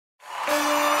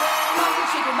on,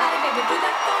 shake your body, baby, do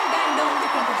that conga. No, you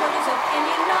can't control yourself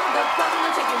any longer. Come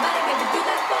on, shake your body, baby, do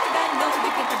that conga. No,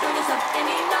 you can't control yourself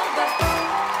any longer.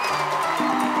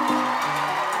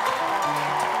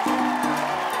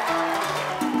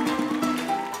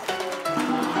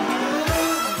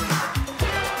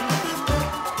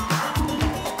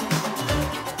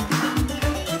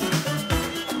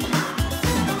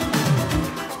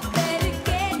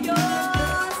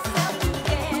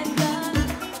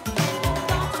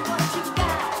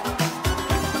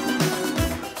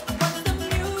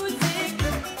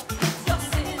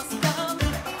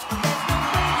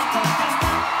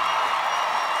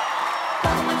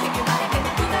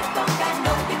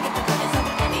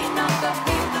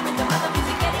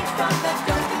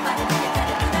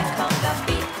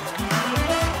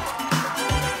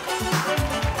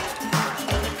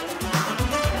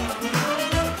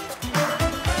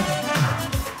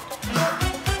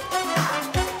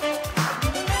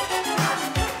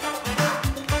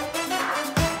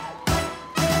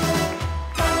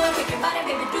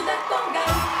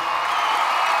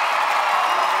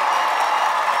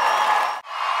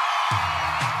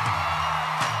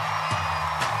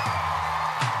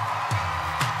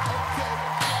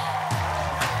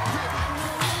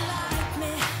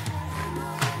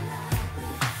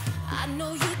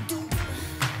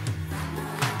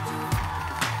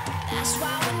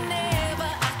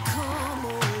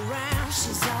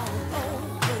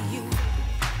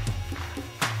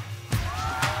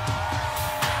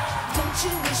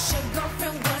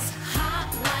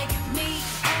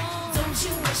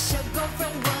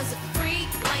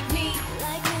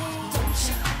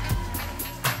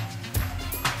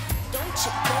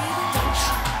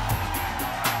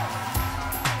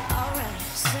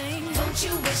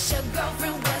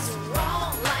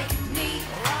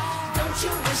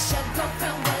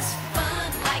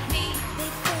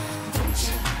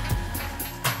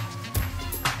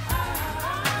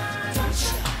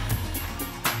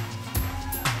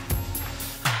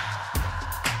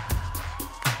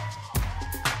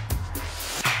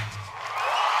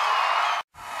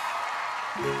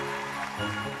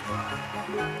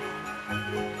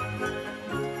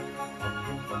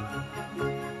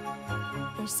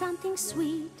 There's something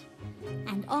sweet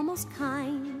and almost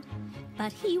kind,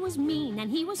 but he was mean and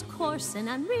he was coarse and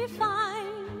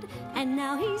unrefined, and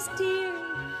now he's dear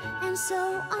and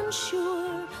so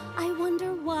unsure. I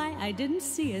wonder why I didn't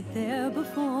see it there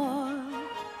before.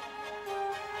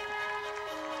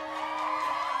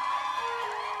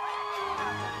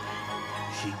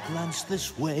 She glanced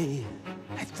this way,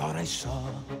 I thought I saw,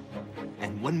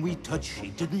 and when we touched, she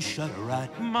didn't shudder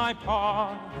at my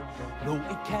paw. No,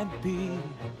 it can't be,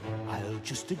 I'll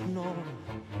just ignore.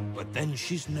 But then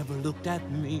she's never looked at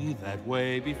me that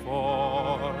way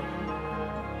before.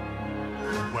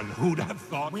 Well, who'd have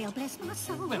thought? Well, bless my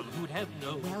soul. Well, who'd have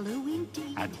known? Well, who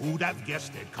indeed? And who'd have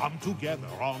guessed they'd come together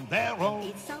on their own?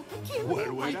 It's so peculiar.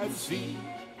 Well, wait and see.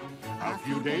 A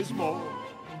few days more.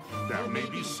 There may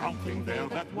be something there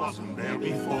that wasn't there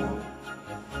before.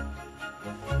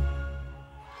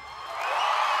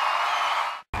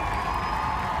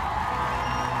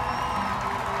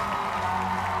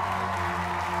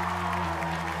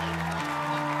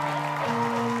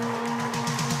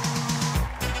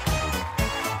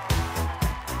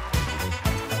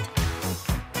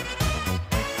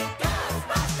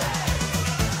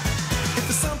 If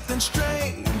there's something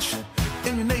strange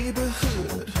in your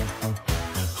neighborhood,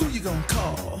 who you gonna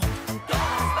call?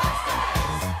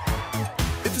 Ghostbusters!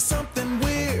 If it's something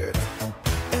weird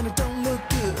and it don't look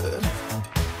good,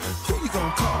 who you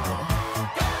gonna call?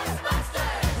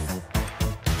 Ghostbusters!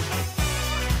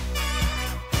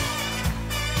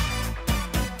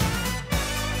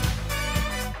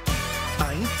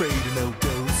 I ain't afraid of no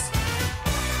ghosts.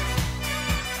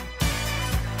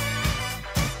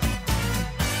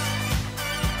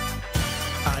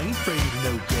 I ain't afraid of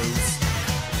no ghosts.